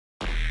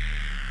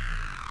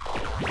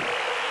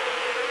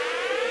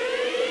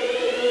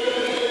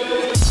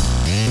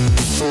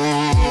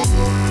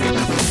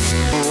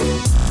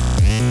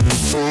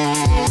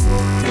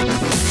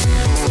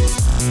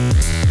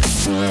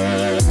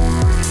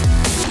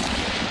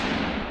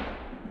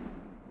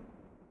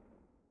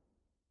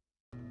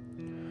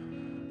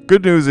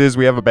good news is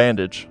we have a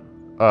bandage.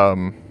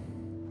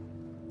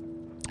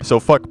 So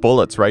fuck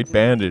bullets, right?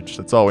 Bandage.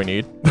 That's all we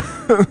need.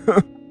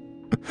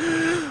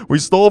 We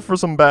stole for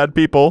some bad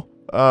people,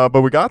 but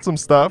we got some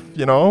stuff,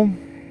 you know?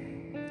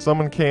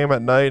 Someone came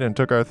at night and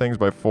took our things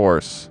by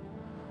force.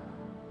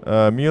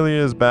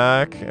 Amelia is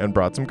back and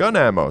brought some gun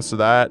ammo. So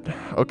that,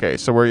 okay,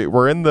 so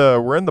we're in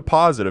the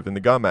positive in the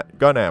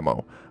gun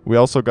ammo. We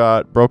also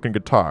got broken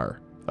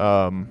guitar.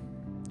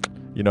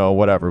 You know,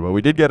 whatever. But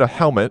we did get a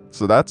helmet,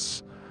 so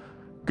that's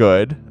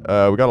good.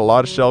 We got a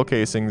lot of shell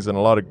casings and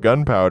a lot of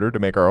gunpowder to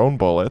make our own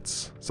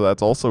bullets, so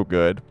that's also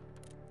good.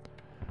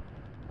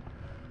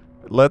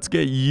 Let's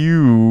get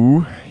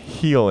you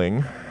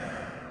healing.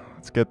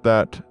 Let's get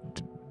that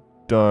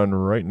done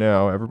right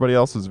now. Everybody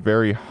else is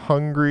very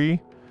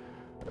hungry.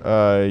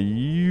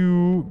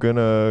 You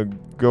gonna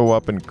go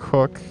up and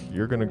cook.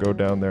 You're gonna go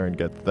down there and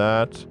get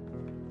that.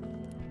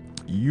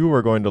 You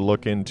are going to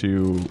look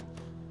into,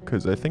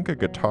 because I think a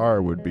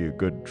guitar would be a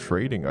good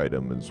trading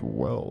item as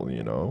well,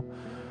 you know.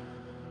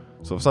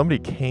 So if somebody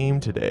came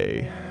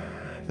today,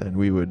 then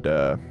we would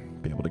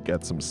be able to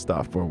get some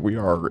stuff. But we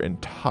are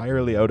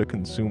entirely out of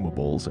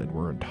consumables and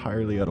we're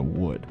entirely out of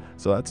wood.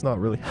 So that's not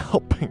really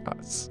helping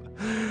us.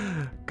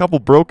 A couple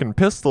broken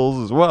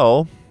pistols as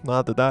well.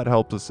 Not that that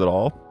helps us at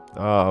all.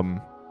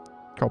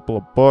 Couple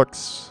of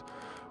books.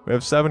 We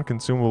have 7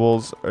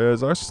 consumables.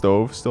 Is our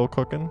stove still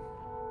cooking?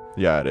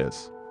 Yeah, it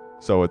is.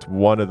 So it's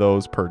one of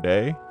those per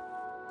day,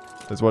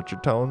 is what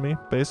you're telling me,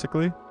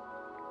 basically.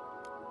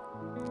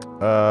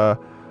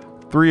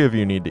 3 of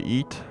you need to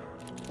eat.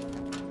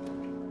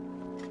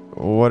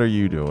 What are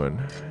you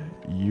doing?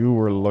 You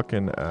were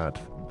looking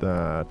at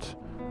that.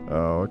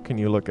 What can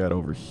you look at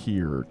over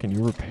here? Can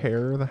you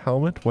repair the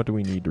helmet? What do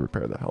we need to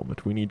repair the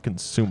helmet? We need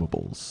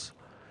consumables.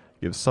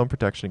 You have some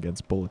protection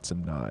against bullets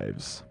and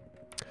knives.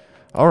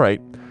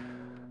 Alright.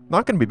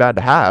 Not going to be bad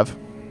to have.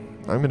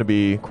 I'm going to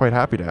be quite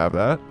happy to have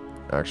that,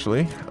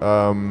 actually.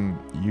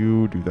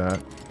 You do that.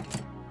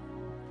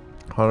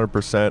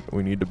 100%.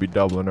 We need to be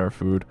doubling our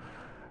food.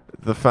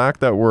 The fact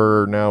that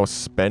we're now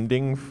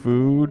spending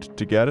food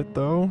to get it,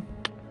 though,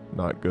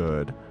 not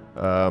good.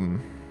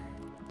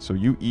 So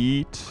you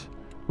eat.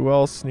 Who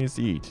else needs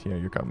to eat? Yeah,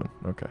 you're coming.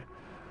 Okay.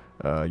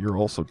 You're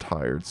also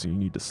tired, so you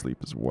need to sleep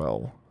as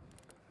well.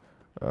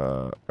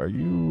 Are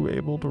you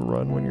able to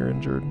run when you're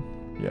injured?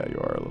 Yeah, you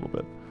are a little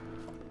bit.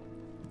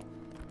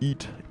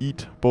 Eat,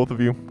 both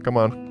of you. Come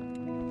on.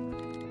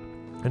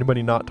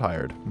 Anybody not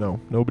tired? No,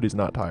 nobody's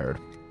not tired.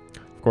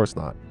 Of course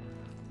not.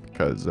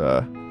 Because,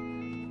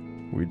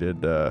 we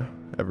did,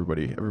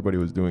 everybody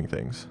was doing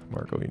things.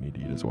 Marco, you need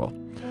to eat as well.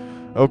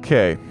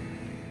 Okay.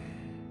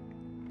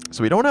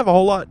 So we don't have a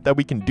whole lot that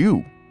we can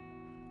do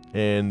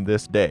in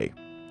this day.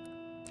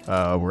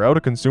 We're out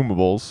of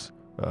consumables.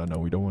 No,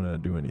 we don't want to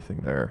do anything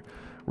there.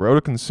 We're out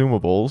of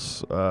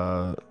consumables.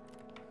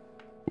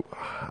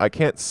 I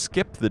can't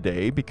skip the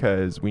day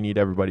because we need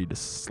everybody to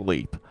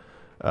sleep.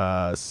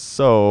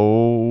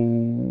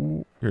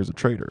 So here's a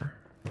trader.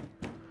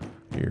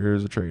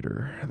 Here's a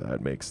trader.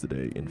 That makes the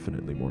day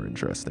infinitely more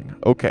interesting.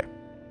 Okay.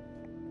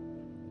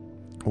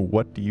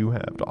 What do you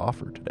have to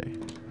offer today?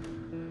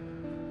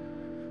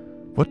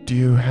 What do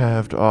you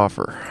have to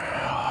offer?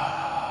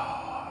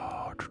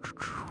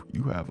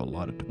 You have a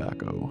lot of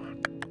tobacco.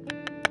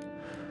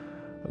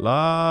 A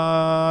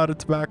lot of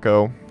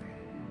tobacco.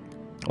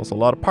 Also a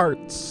lot of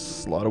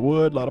parts. A lot of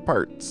wood, a lot of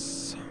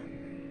parts.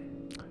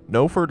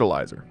 No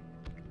fertilizer.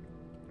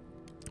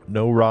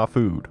 No raw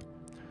food.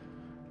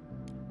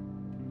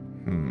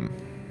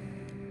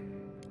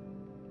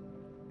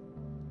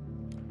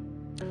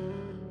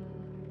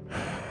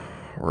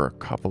 We're a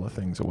couple of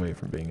things away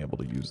from being able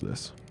to use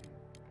this.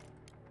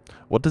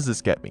 What does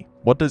this get me?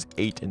 What does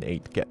 8 and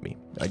 8 get me?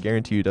 I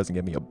guarantee you it doesn't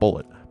get me a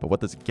bullet, but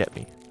what does it get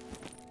me?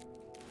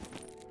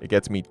 It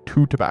gets me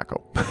 2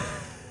 tobacco.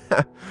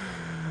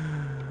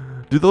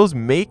 Do those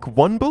make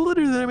 1 bullet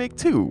or do they make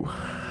 2?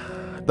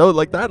 Though,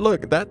 like that,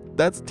 look,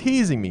 that's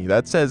teasing me.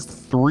 That says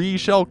 3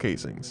 shell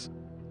casings.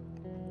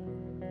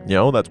 You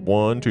know, that's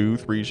 1, 2,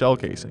 3 shell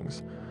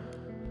casings.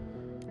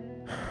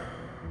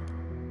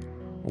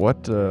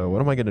 What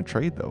am I gonna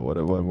trade though? What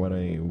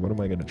am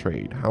I gonna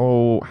trade?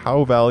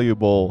 How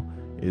valuable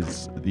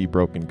is the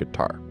broken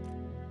guitar?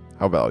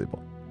 How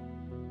valuable?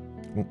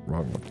 Oh,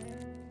 wrong one.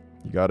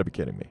 You gotta be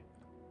kidding me.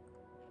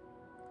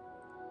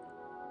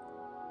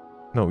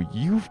 No,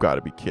 you've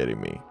gotta be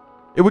kidding me.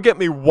 It would get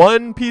me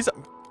 1 piece of...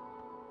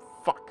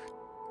 Fuck.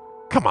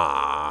 Come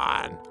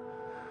on.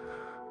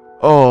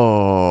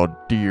 Oh,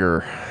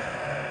 dear.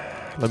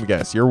 Let me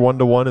guess. You're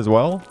 1-to-1 as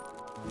well?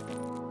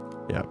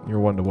 Yeah, you're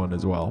 1-to-1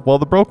 as well. Well,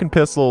 the broken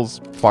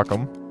pistols, fuck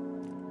them.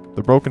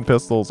 The broken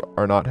pistols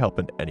are not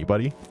helping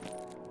anybody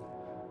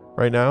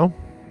right now.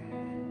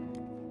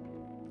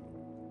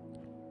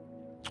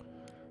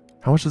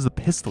 How much does the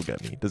pistol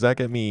get me? Does that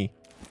get me...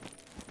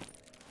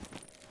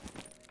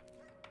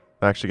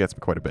 That actually gets me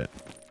quite a bit.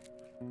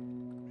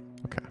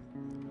 Okay.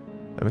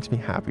 That makes me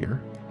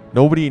happier.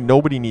 Nobody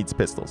needs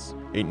pistols.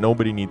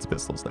 Nobody needs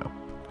pistols now.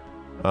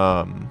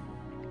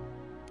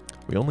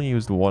 We only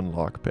used 1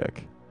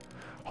 lockpick.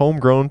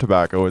 Homegrown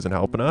tobacco isn't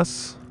helping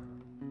us.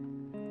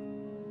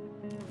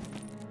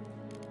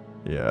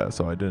 Yeah,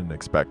 so I didn't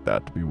expect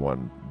that to be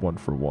one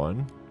for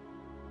one.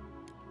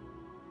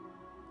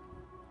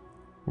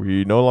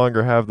 We no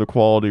longer have the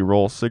quality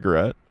roll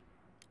cigarette.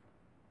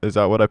 Is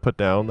that what I put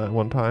down that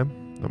one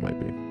time? That might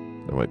be.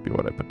 That might be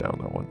what I put down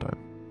that one time.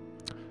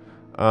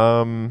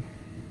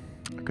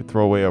 I could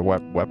throw away a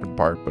weapon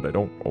part, but I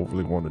don't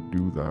overly want to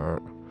do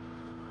that.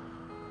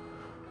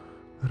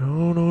 I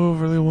don't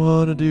overly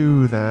want to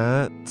do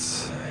that.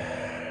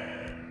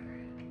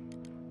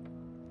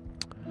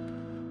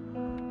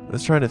 I'm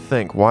just trying to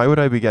think. Why would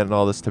I be getting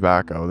all this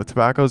tobacco? The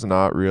tobacco's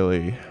not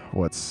really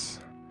what's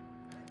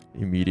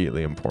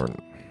immediately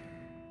important.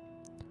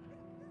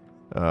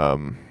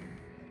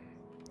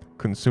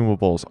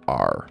 Consumables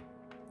are.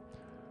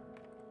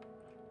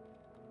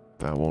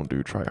 That won't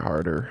do. Try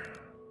harder.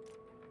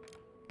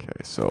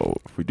 Okay, so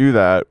if we do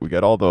that, we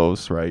get all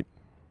those, right?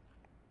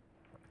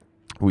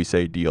 We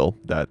say deal.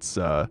 That's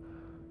 32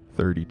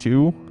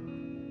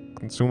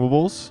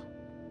 consumables.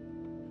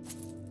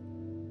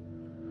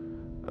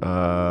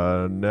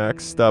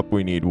 Next up,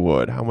 we need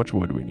wood. How much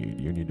wood we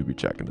need? You need to be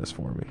checking this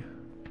for me.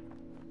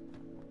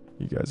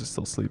 You guys are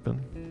still sleeping.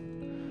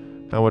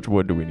 How much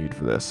wood do we need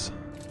for this?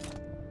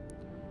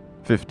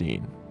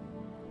 15.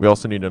 We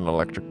also need an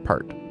electric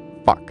part.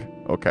 Fuck.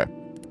 Okay.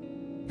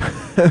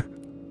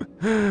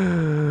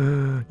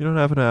 You don't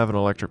happen to have an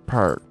electric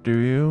part, do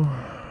you?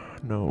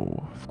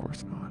 No, of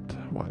course not.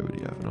 Why would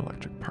he have an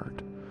electric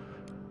part?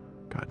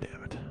 God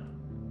damn it.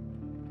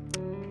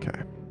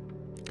 Okay.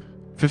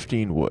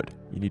 15 wood.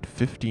 You need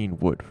 15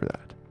 wood for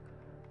that.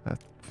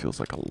 That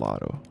feels like a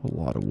lot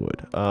of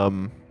wood.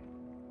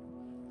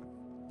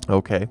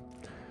 Okay.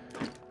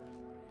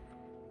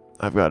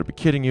 I've got to be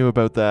kidding you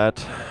about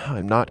that.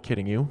 I'm not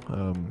kidding you.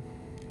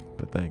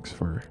 But thanks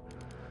for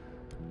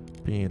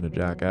being a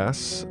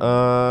jackass.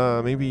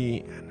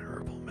 Maybe an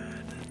herbal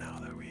med. Now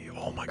that we...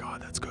 Oh my god,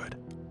 that's good.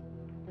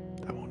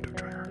 That won't do.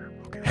 Try harder.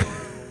 Okay.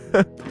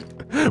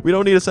 We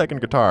don't need a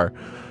second guitar.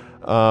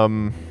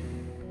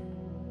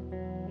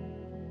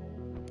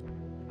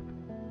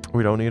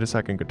 We don't need a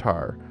second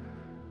guitar.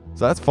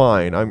 So that's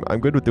fine. I'm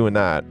good with doing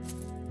that.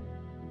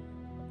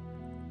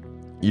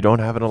 You don't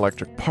have an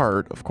electric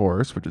part, of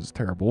course, which is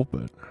terrible,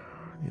 but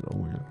you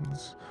know,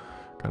 it's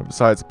kind of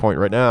besides the point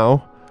right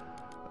now.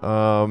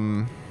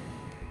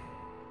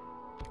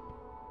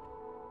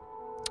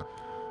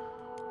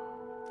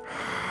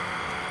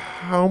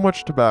 How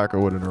much tobacco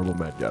would an herbal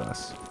med get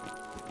us?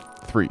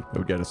 3. It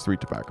would get us 3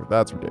 tobacco.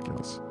 That's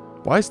ridiculous.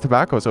 Why is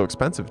tobacco so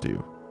expensive to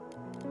you?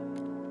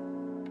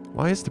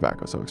 Why is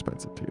tobacco so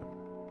expensive to you?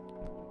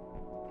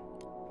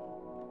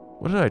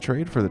 What did I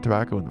trade for the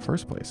tobacco in the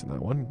first place in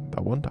that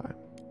one time?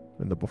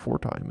 In the before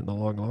time, in the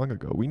long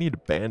ago. We need a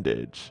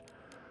bandage,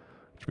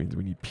 which means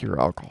we need pure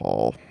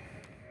alcohol.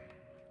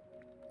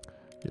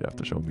 You'd have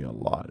to show me a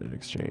lot in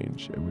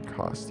exchange. It would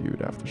cost you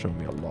to have to show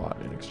me a lot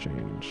in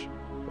exchange.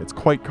 It's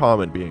quite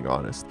common, being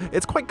honest.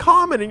 It's quite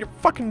common, and you're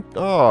fucking...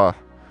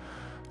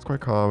 It's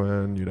quite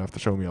common. You'd have to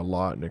show me a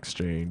lot in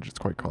exchange. It's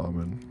quite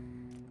common.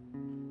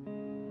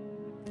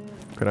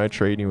 Can I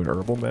trade you an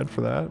herbal med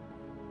for that?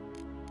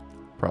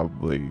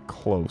 Probably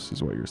close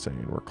is what you're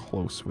saying. We're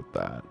close with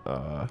that.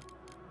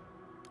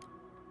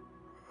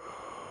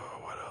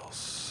 What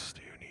else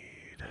do you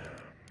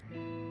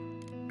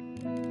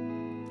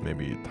need?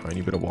 Maybe a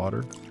tiny bit of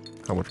water?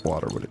 How much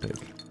water would it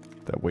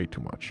take? That way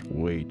too much.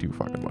 Way too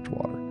fucking much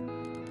water.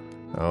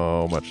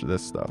 How much of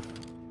this stuff?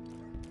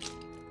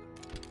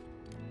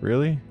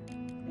 Really?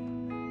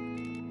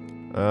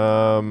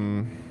 I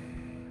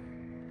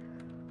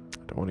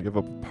don't want to give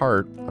up a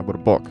part. How about a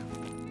book?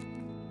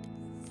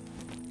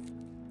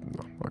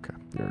 No, okay.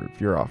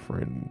 If you're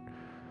offering...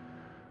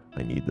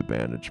 I need the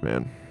bandage,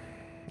 man.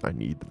 I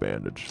need the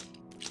bandage.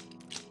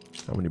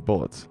 How many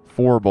bullets?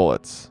 4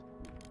 bullets.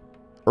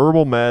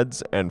 Herbal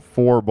meds and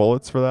 4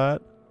 bullets for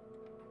that?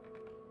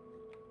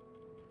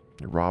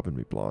 You're robbing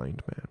me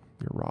blind, man.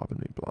 You're robbing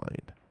me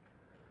blind.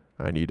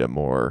 I need a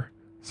more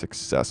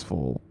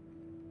successful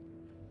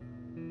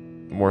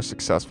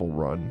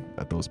run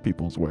at those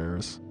people's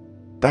wares.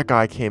 That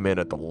guy came in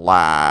at the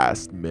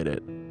last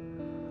minute.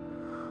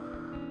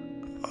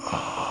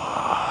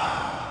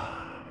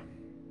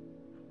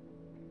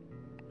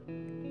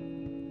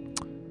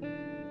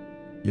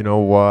 You know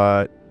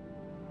what?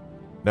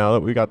 Now that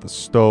we got the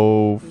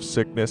stove,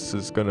 sickness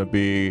is gonna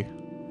be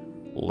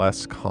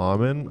less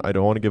common. I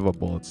don't want to give up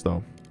bullets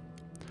though.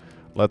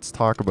 Let's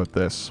talk about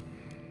this.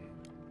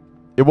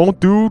 It won't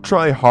do.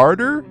 Try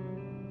harder.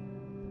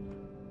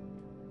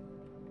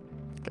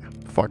 Okay,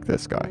 fuck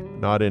this guy.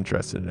 Not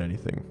interested in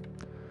anything.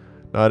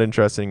 Not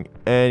interested in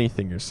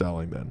anything you're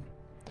selling then.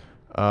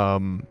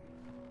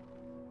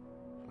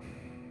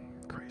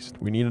 Christ.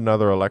 We need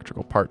another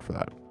electrical part for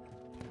that.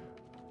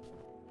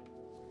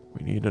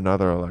 We need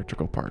another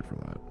electrical part for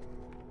that.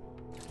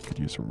 Could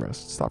use some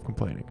rest. Stop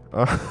complaining.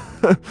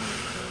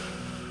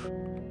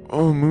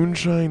 Oh,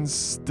 moonshine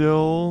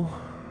still.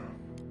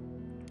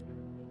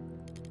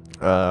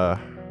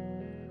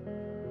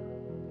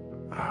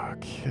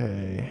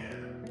 Okay.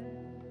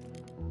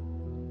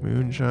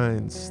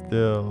 Moonshine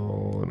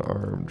still an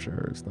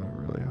armchair. It's not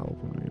really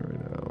helping me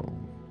right now.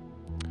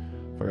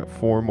 If I got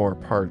 4 more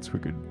parts, we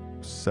could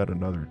set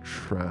another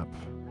trap.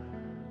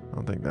 I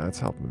don't think that's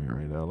helping me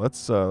right now.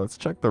 Let's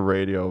check the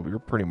radio. You're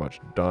pretty much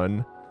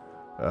done.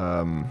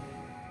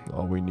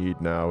 All we need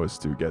now is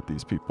to get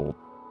these people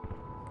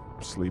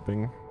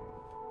sleeping.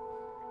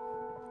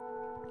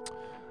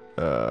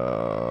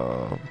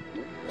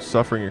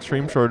 Suffering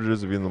extreme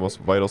shortages of even the most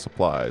vital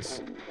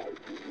supplies.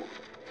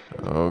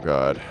 Oh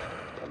god.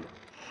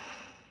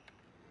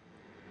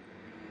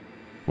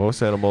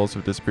 Most animals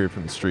have disappeared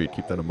from the street.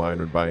 Keep that in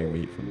mind when buying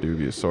meat from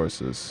dubious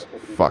sources.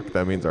 Fuck,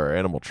 that means our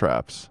animal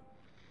traps.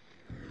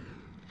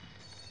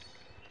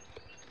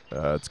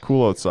 It's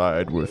cool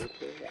outside with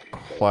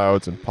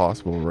clouds and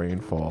possible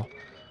rainfall.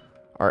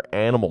 Our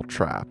animal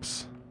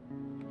traps.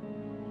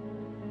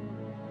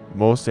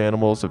 Most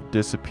animals have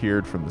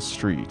disappeared from the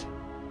street.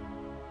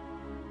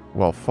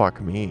 Well, fuck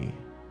me.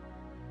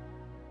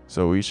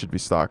 So we should be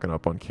stocking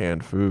up on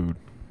canned food.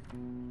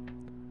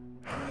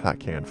 That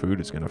canned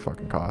food is gonna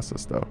fucking cost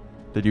us, though.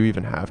 Did you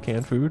even have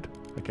canned food?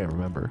 I can't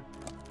remember.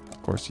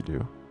 Of course you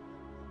do.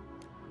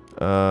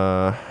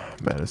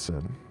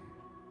 Medicine.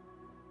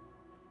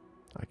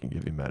 I can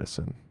give you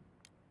medicine.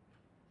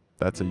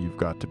 That's a you've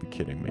got to be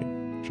kidding me.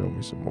 Show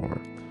me some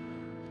more.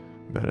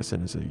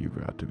 Medicine is a you've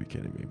got to be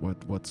kidding me.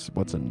 What's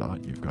a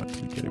not you've got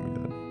to be kidding me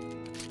then?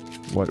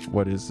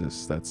 What is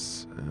this?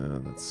 That's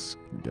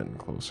getting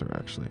closer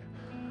actually.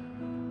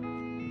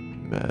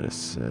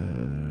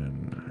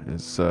 Medicine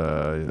is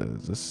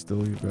this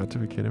still you've got to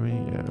be kidding me?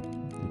 Yeah.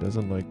 He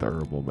doesn't like the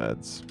herbal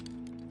meds.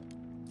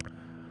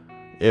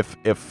 If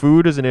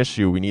food is an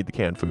issue, we need the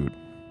canned food.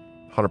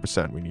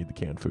 100% we need the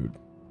canned food.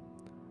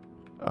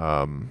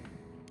 How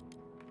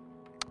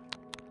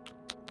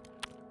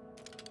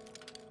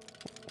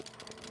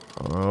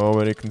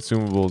many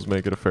consumables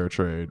make it a fair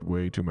trade?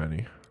 Way too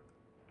many.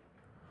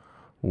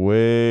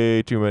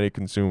 Way too many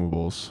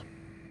consumables.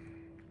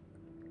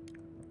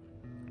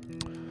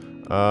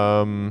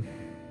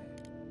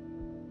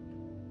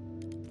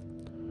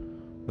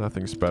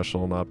 Nothing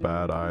special, not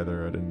bad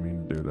either. I didn't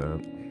mean to do that.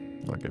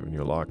 I'm not giving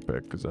you a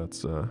lockpick because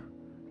that's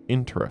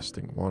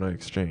interesting. Want to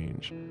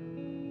exchange.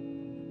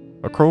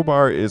 A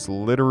crowbar is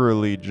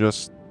literally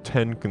just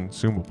 10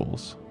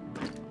 consumables.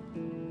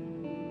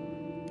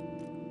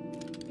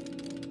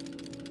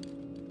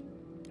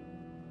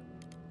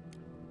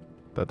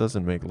 That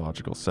doesn't make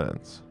logical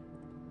sense.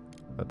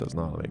 That does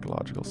not make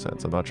logical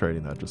sense. I'm not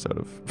trading that just out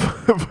of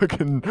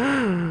fucking...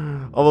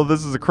 Although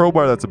this is a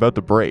crowbar that's about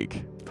to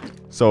break.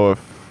 So if...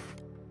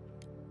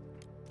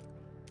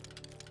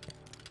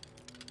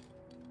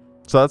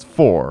 So that's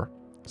 4.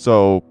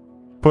 So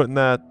putting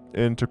that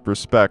into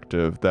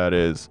perspective, that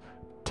is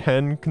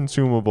 10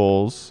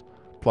 consumables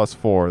plus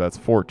 4. That's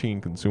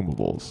 14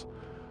 consumables.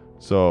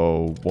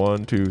 So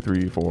 1, 2,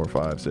 3, 4,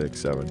 5, 6,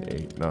 7,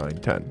 8, 9,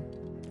 10.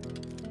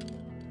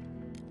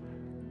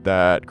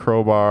 That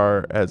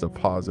crowbar has a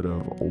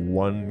positive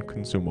 1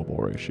 consumable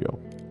ratio.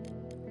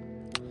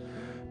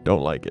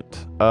 Don't like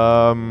it.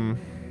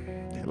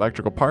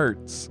 Electrical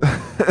parts.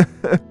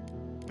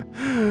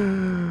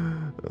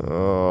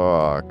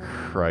 Oh,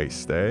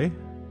 Christ, eh?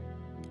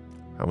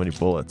 How many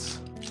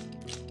bullets?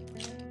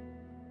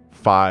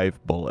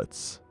 5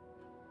 bullets.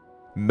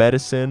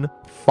 Medicine,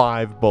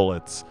 5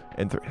 bullets.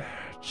 And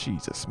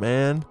Jesus,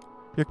 man.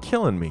 You're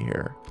killing me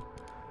here.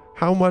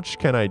 How much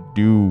can I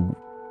do?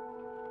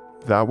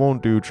 That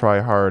won't do. Try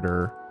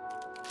harder.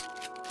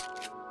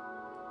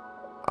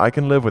 I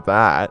can live with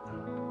that,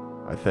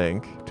 I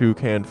think. 2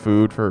 canned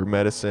food for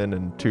medicine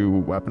and 2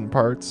 weapon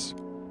parts.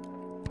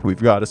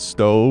 We've got a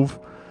stove.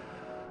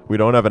 We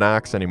don't have an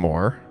axe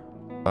anymore.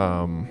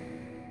 Or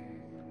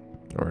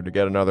to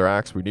get another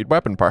axe, we need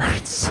weapon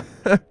parts.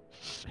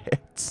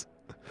 Shit.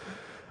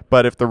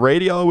 But if the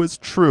radio is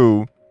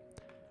true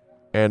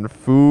and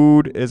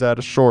food is at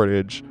a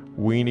shortage,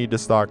 we need to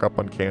stock up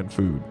on canned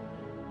food.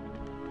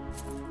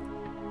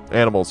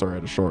 Animals are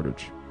at a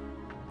shortage.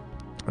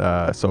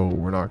 So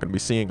we're not going to be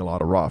seeing a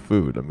lot of raw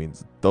food. That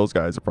means those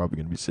guys are probably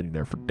going to be sitting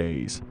there for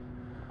days.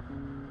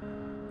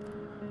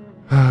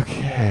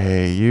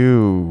 Okay,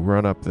 you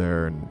run up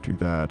there and do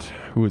that.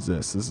 Who is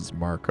this? This is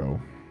Marco.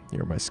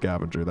 You're my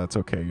scavenger. That's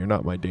okay. You're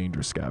not my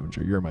dangerous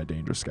scavenger. You're my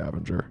dangerous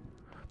scavenger.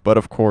 But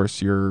of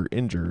course, you're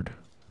injured.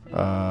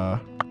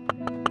 Maybe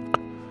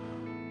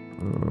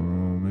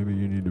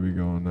you need to be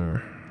going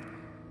there.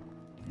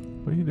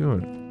 What are you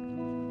doing?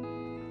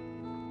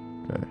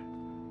 Okay.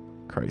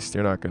 Christ,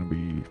 you're not going to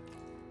be...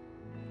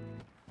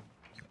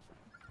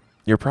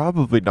 You're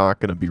probably not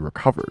going to be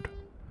recovered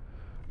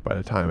by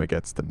the time it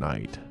gets to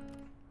night.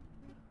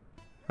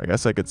 I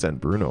guess I could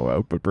send Bruno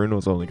out, but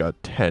Bruno's only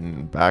got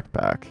 10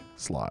 backpack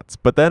slots.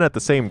 But then at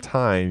the same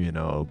time, you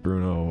know,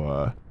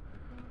 Bruno...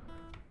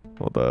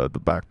 well, the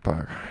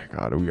backpack...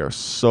 God, we are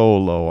so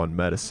low on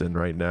medicine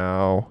right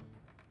now.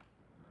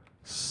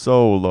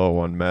 So low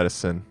on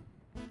medicine.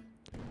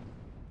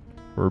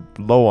 We're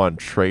low on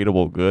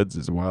tradable goods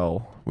as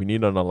well. We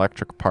need an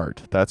electric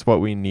part. That's what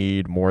we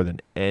need more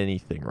than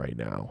anything right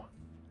now.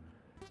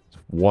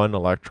 It's 1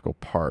 electrical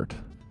part.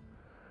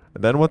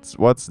 And then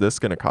what's this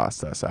going to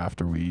cost us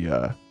after we...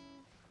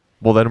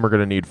 well, then we're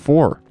going to need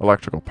 4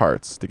 electrical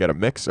parts to get a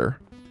mixer.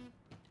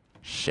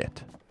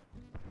 Shit.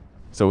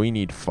 So we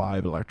need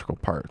 5 electrical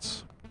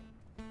parts.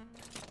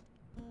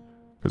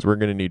 Because we're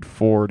going to need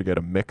 4 to get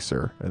a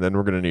mixer. And then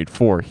we're going to need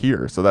 4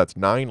 here. So that's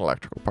 9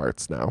 electrical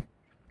parts now.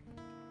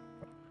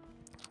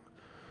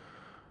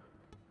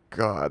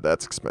 God,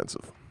 that's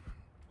expensive.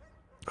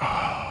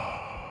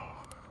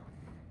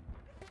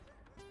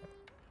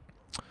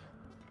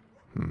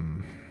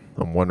 I'm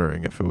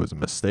wondering if it was a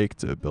mistake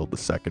to build the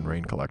second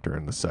rain collector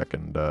and the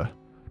second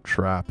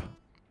trap.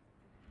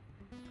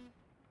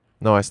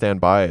 No, I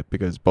stand by it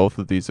because both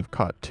of these have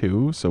caught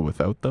 2, so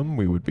without them,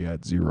 we would be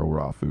at 0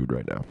 raw food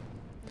right now.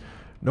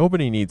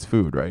 Nobody needs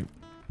food, right?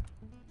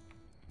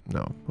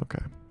 No,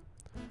 okay.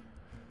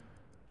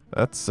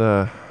 That's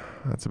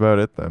about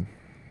it then.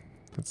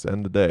 That's the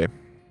end of the day.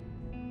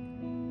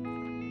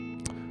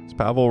 Is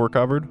Pavel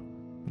recovered?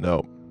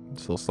 No,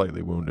 still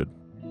slightly wounded.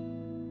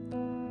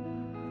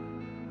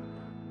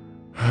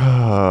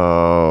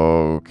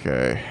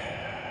 Okay.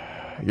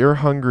 You're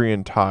hungry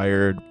and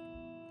tired.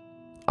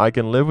 I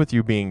can live with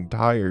you being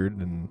tired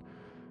and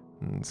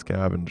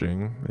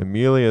scavenging.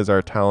 Amelia is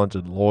our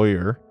talented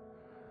lawyer.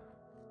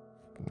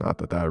 Not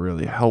that that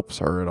really helps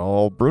her at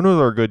all. Bruno's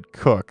our good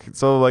cook.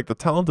 So, like, the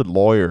talented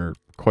lawyer,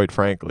 quite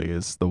frankly,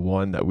 is the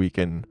one that we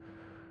can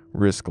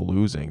risk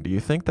losing. Do you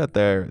think that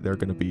they're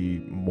going to be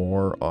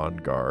more on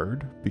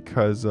guard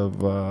because of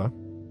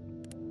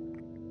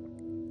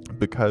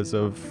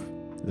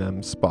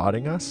them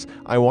spotting us?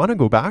 I want to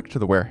go back to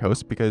the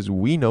warehouse because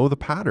we know the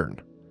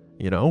pattern.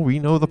 You know, we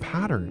know the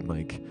pattern.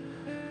 Like,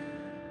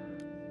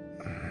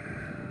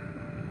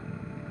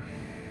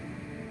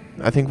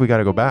 I think we got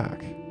to go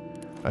back.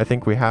 I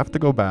think we have to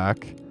go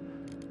back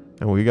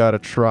and we got to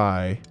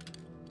try.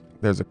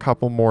 There's a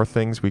couple more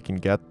things we can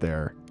get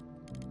there.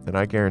 And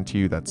I guarantee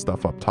you that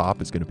stuff up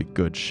top is going to be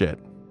good shit.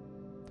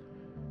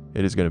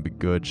 It is going to be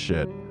good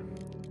shit.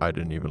 I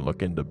didn't even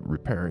look into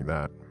repairing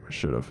that. I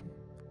should have.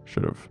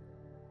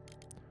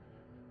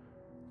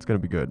 It's going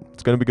to be good.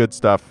 It's going to be good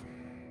stuff.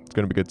 It's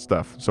going to be good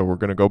stuff. So we're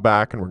going to go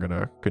back and we're going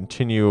to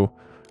continue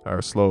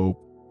our slow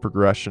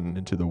progression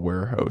into the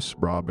warehouse,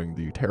 robbing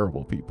the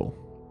terrible people.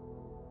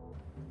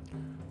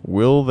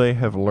 Will they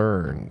have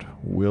learned?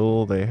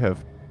 Will they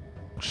have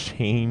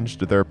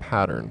changed their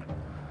pattern?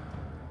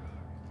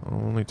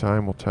 Only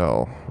time will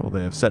tell. Will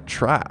they have set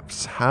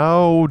traps?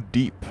 How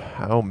deep,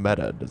 how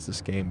meta does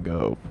this game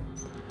go?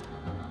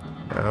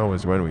 Now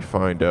is when we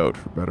find out,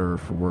 for better or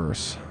for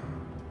worse.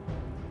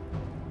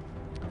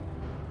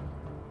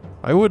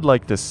 I would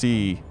like to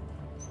see,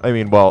 I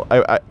mean, well,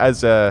 I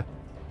as a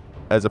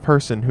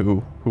person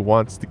who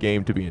wants the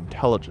game to be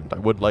intelligent, I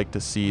would like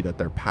to see that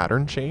their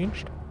pattern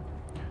changed.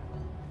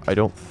 I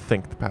don't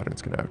think the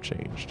pattern's going to have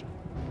changed.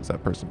 Is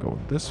that person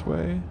going this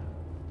way?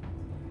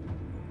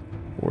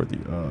 Or the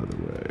other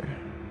way?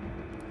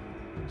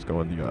 It's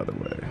going the other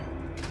way.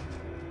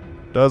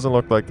 Doesn't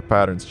look like the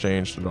pattern's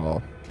changed at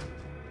all.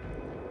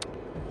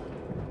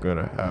 I'm going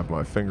to have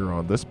my finger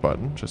on this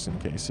button, just in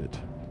case it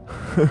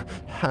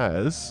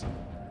has.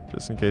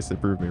 Just in case they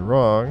prove me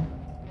wrong.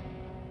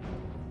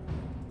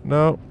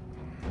 No.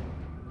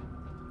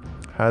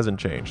 Hasn't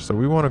changed. So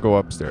we want to go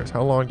upstairs.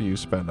 How long do you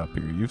spend up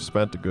here? You've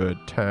spent a good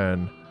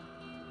 10.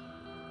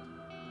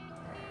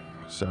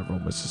 Several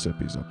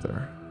Mississippis up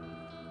there.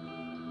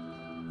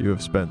 You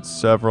have spent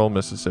several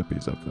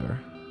Mississippis up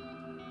there.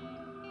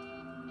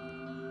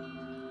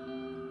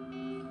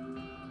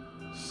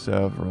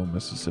 Several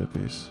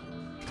Mississippis.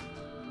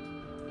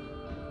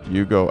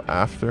 You go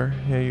after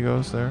he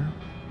goes there.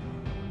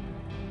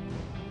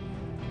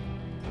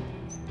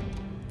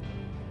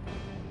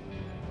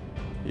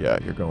 Yeah,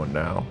 you're going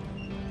now.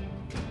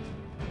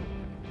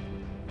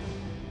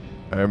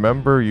 I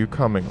remember you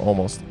coming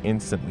almost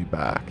instantly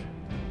back.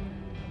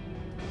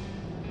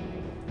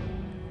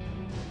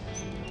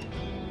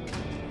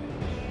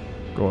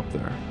 Go up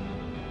there.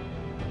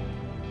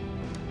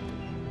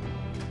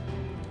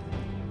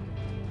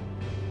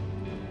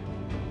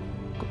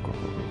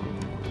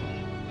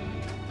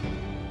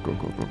 Go,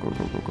 go, go, go,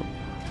 go, go, go.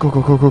 Go,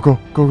 go, go, go, go.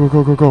 Go, go,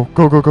 go, go, go.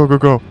 Go, go, go, go,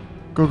 go.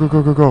 Go, go,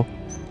 go, go, go.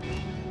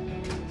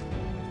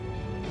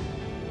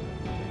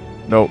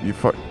 No, you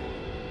fuck.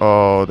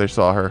 Oh, they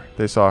saw her.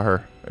 They saw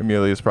her.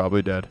 Amelia's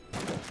probably dead.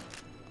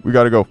 We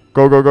gotta go.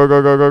 Go, go, go,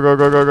 go, go, go, go,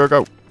 go, go, go,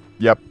 go.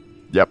 Yep.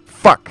 Yep.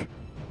 Fuck.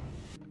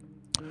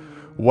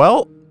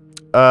 Well,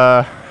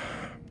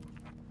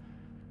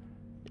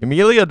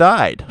 Amelia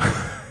died.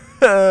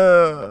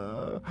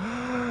 So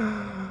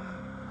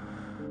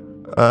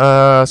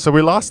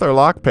we lost our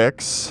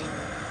lockpicks.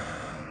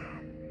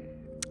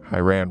 I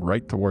ran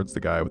right towards the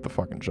guy with the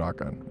fucking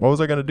shotgun. What was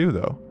I gonna do,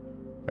 though?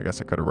 I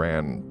guess I could have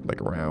ran, like,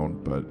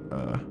 around, but,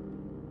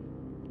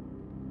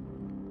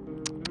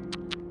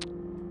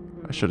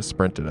 I should have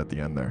sprinted at the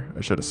end there.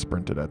 I should have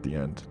sprinted at the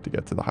end to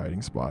get to the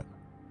hiding spot.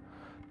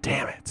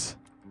 Damn it.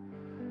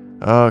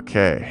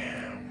 Okay.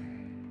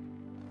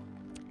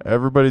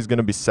 Everybody's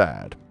gonna be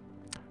sad.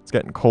 It's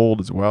getting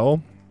cold as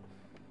well.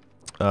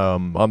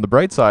 On the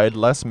bright side,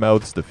 less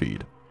mouths to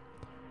feed.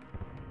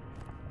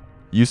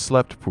 You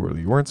slept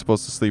poorly. You weren't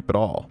supposed to sleep at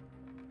all.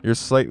 You're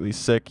slightly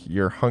sick.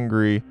 You're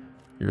hungry.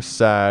 You're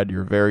sad.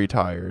 You're very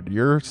tired.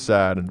 You're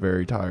sad and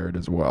very tired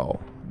as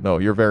well. No,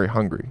 you're very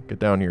hungry. Get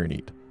down here and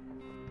eat.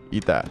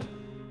 Eat that.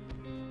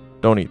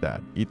 Don't eat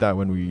that. Eat that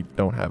when we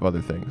don't have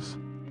other things.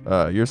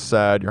 You're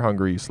sad. You're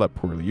hungry. You slept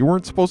poorly. You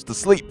weren't supposed to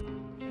sleep.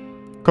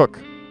 Cook.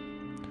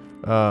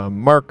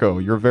 Marco,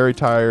 you're very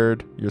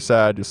tired. You're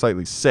sad. You're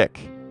slightly sick.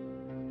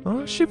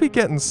 Oh, I should be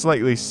getting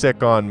slightly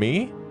sick on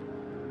me.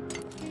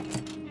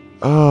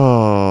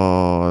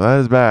 Oh, that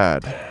is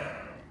bad.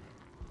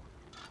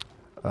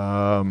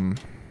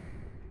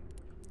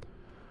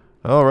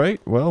 All right.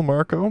 Well,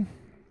 Marco,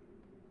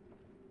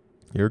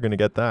 you're going to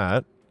get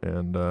that.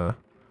 And,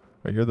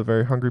 you're the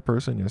very hungry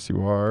person? Yes,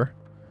 you are.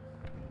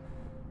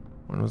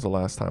 When was the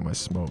last time I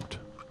smoked?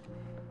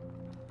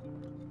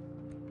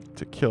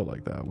 To kill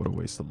like that, what a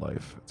waste of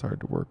life. It's hard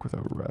to work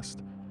without rest.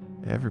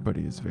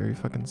 Everybody is very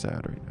fucking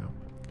sad right now.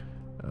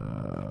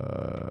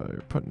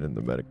 You're putting in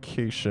the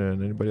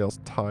medication. Anybody else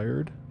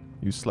tired?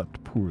 You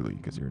slept poorly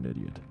because you're an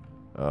idiot.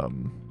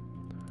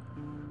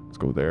 Let's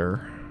go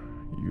there.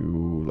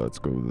 You, let's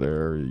go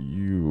there.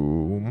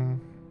 You.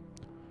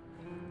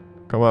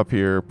 Come up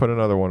here. Put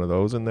another one of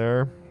those in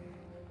there.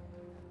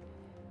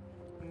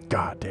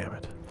 God damn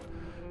it.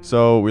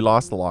 So, we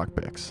lost the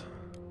lockpicks.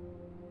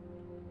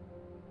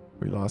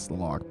 We lost the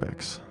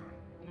lockpicks.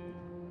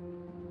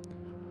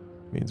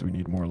 Means we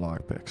need more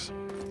lockpicks.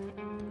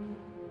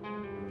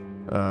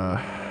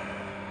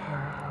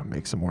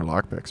 Make some more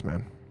lockpicks,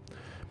 man.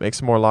 Make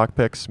some more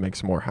lockpicks. Make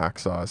some more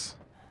hacksaws.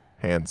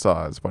 Hand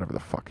saws. Whatever the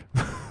fuck.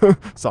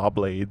 Saw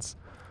blades.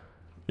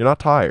 You're not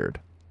tired.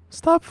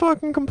 Stop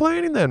fucking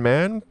complaining then,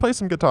 man. Play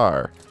some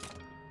guitar.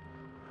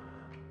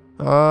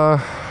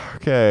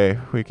 Okay.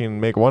 We can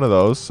make one of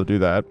those, so do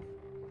that.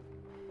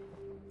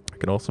 I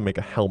can also make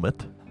a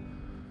helmet.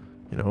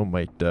 You know,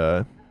 might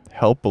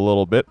help a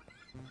little bit.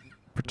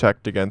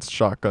 Protect against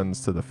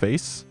shotguns to the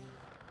face.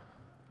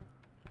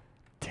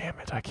 Damn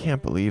it, I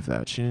can't believe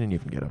that. She didn't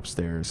even get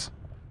upstairs.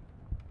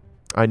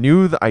 I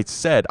knew that I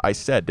said,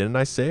 didn't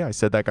I say? I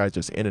said that guy's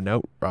just in and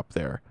out up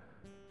there.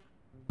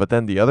 But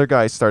then the other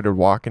guy started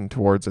walking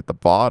towards at the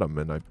bottom,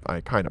 and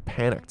I kind of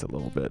panicked a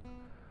little bit.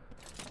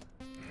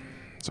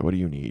 So what do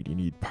you need? You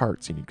need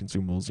parts, you need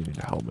consumables, you need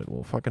a helmet.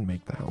 We'll fucking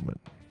make the helmet.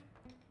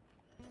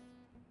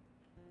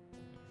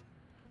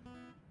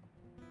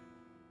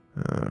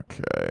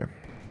 Okay.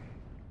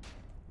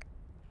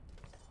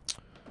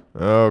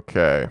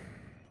 Okay.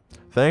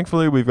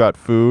 Thankfully, we've got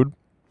food.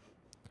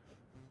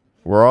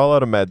 We're all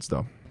out of meds,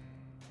 though.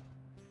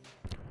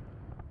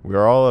 We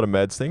are all out of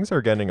meds. Things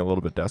are getting a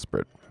little bit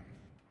desperate,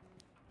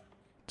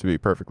 to be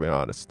perfectly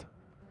honest.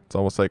 It's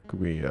almost like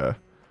we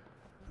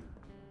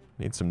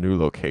need some new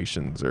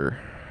locations or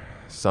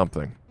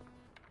something.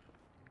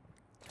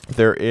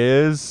 There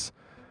is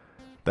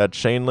that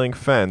chain link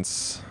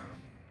fence.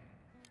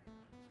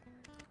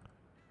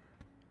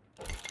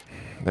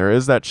 There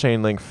is that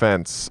chain link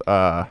fence.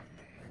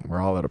 We're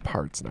all out of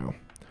parts now.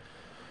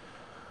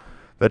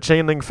 That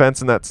chain link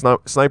fence in that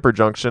sniper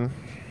junction.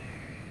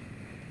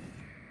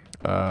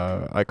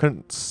 I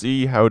couldn't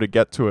see how to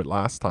get to it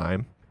last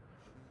time.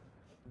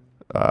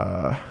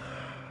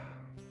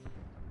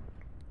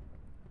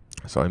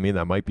 So I mean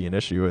that might be an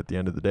issue at the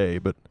end of the day,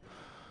 but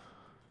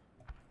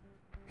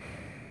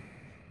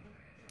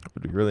it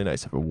would be really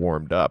nice if it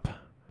warmed up.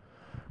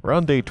 We're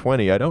on day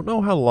 20. I don't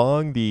know how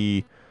long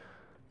the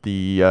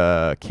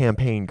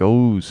campaign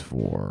goes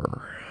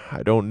for.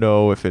 I don't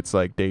know if it's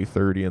like day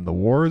 30 and the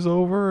war is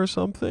over or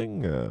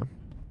something.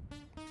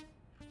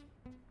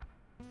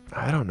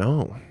 I don't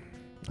know.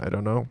 I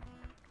don't know.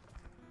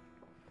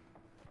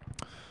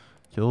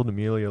 Killed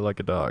Amelia like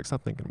a dog.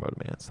 Stop thinking about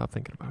it, man. Stop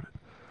thinking about it.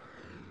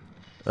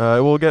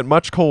 It will get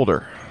much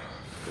colder.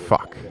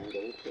 Fuck.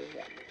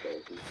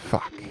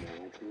 Fuck.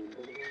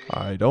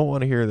 I don't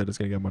want to hear that it's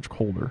going to get much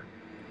colder.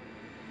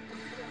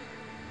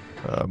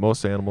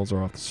 Most animals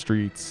are off the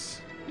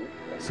streets.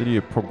 City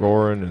of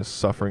Pogoran is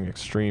suffering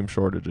extreme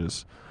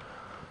shortages.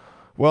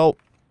 Well,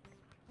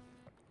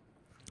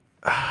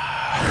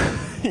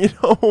 you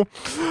know,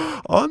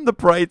 on the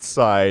bright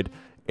side,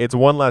 it's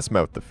one less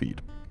mouth to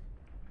feed.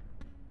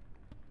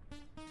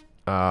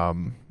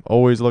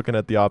 Always looking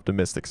at the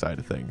optimistic side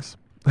of things.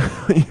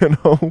 You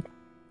know?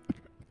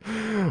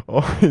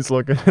 Always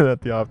looking at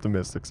the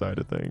optimistic side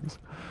of things.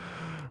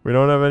 We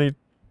don't have any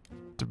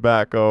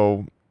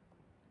tobacco.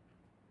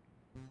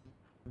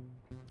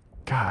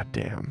 God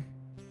damn.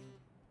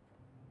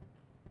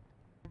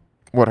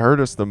 What hurt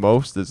us the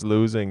most is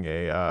losing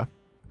a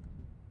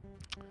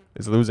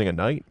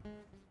night.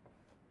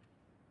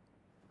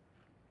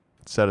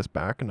 It set us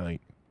back a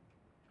night.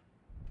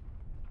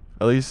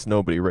 At least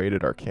nobody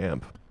raided our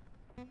camp.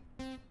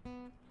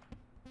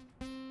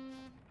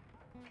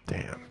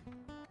 Damn.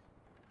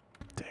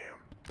 Damn.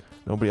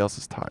 Nobody else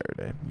is tired,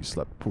 eh? You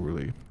slept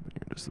poorly.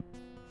 You're just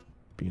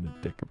being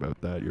a dick about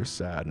that. You're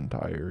sad and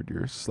tired.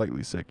 You're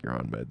slightly sick. You're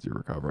on meds. You're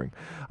recovering.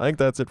 I think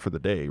that's it for the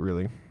day,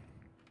 really.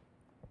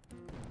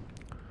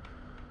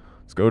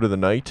 Let's go to the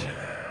night.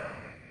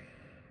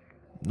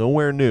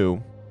 Nowhere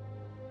new.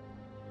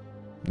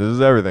 This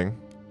is everything.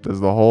 This is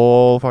the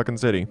whole fucking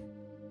city.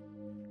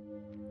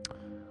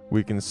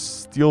 We can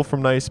steal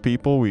from nice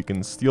people. We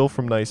can steal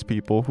from nice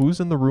people. Who's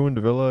in the ruined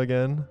villa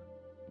again?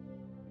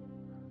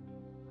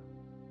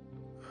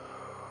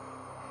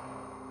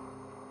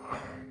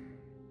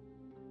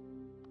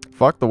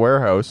 Fuck the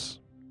warehouse.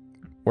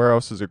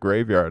 Warehouse is a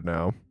graveyard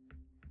now.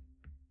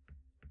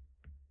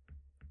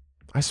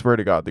 I swear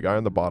to God, the guy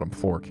on the bottom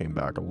floor came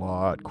back a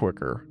lot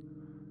quicker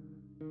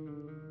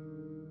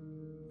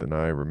than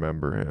I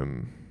remember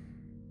him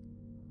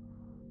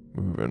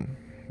moving.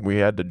 We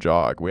had to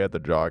jog. We had to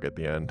jog at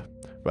the end.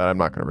 But I'm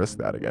not going to risk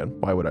that again.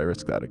 Why would I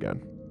risk that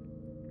again?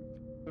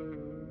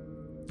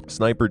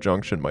 Sniper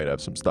Junction might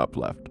have some stuff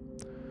left.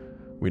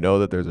 We know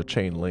that there's a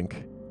chain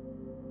link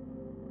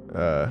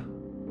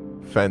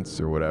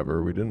fence or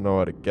whatever. We didn't know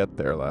how to get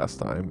there last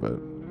time,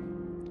 but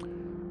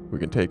we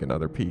can take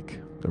another peek.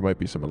 There might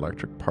be some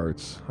electric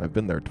parts. I've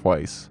been there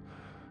twice.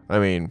 I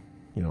mean,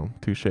 you know,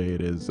 touche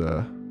it is.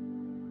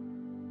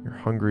 You're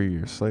hungry,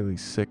 you're slightly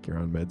sick, you're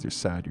on meds, you're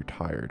sad, you're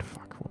tired.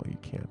 Fuck, well, you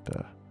can't,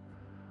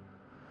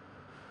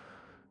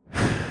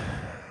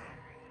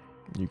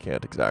 you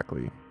can't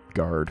exactly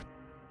guard.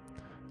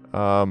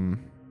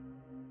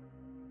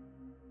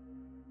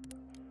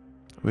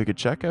 We could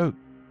check out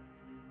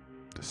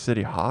the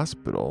city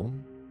hospital.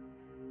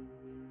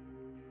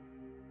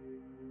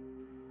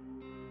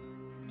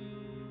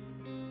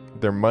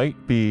 There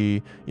might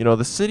be, you know,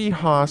 the city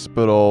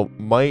hospital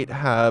might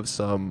have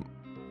some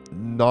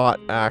not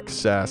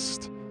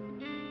accessed,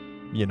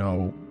 you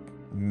know,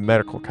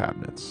 medical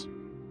cabinets.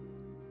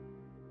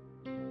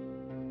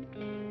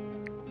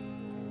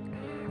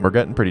 We're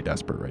getting pretty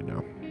desperate right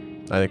now.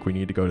 I think we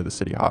need to go to the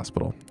city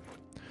hospital.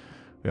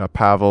 We got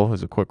Pavel,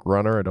 who's a quick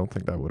runner. I don't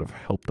think that would have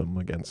helped him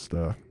against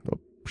a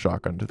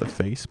shotgun to the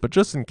face. But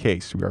just in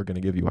case, we are going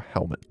to give you a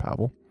helmet,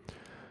 Pavel.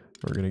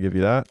 We're going to give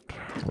you that.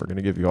 We're going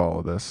to give you all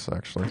of this,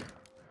 actually.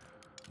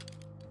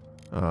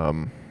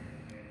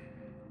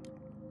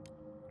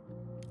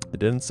 It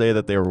didn't say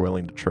that they were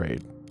willing to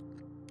trade.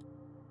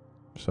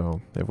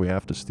 So, if we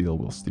have to steal,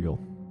 we'll steal.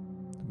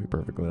 To be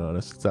perfectly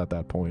honest, it's at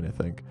that point, I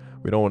think.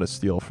 We don't want to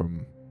steal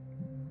from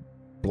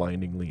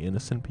blindingly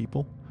innocent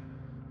people.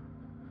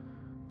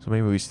 So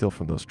maybe we steal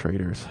from those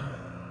traders.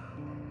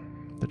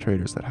 The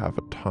traders that have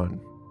a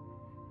ton.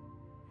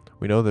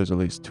 We know there's at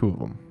least 2 of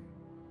them.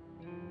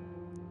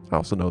 I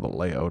also know the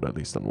layout, at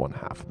least on one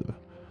half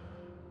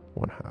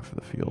of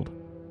the field.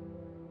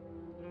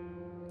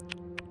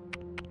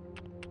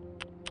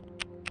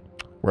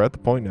 We're at the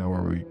point now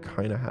where we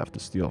kind of have to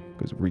steal,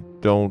 because we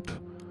don't...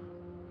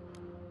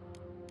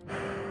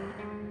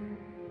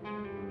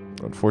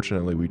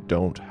 Unfortunately, we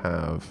don't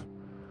have...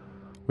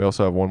 We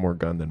also have one more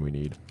gun than we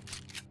need.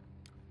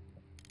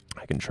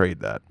 I can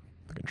trade that.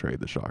 I can trade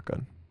the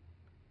shotgun.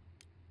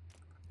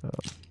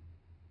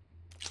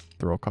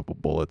 Throw a couple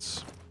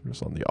bullets,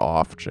 just on the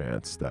off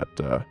chance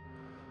that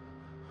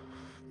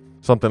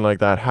something like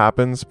that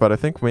happens. But I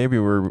think maybe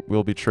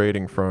we'll be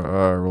trading from,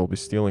 we'll be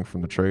stealing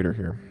from the trader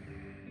here.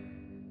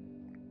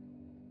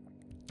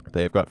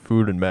 They've got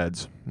food and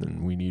meds,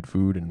 and we need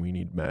food and we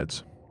need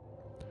meds.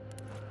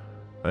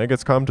 I think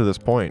it's come to this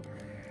point.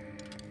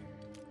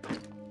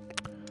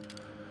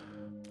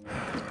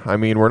 I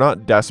mean, we're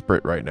not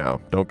desperate right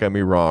now. Don't get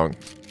me wrong.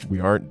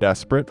 We aren't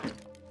desperate.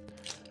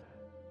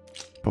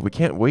 But we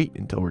can't wait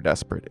until we're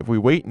desperate. If we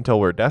wait until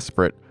we're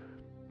desperate,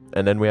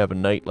 and then we have a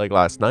night like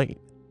last night,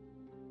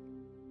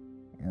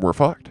 we're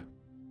fucked.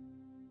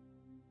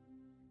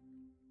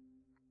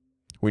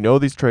 We know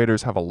these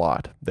traders have a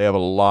lot. They have a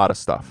lot of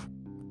stuff.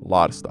 A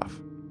lot of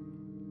stuff.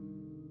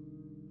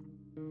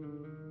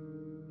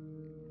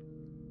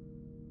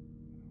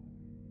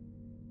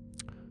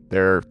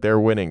 They're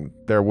winning.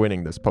 They're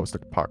winning this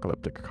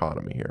post-apocalyptic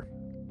economy here.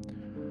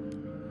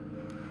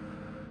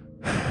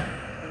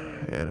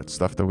 And it's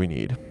stuff that we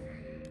need.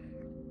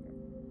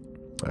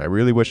 I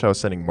really wish I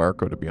was sending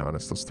Marco, to be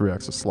honest. Those 3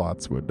 extra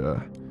slots would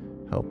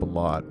help a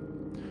lot.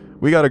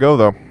 We gotta go,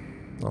 though.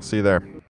 I'll see you there.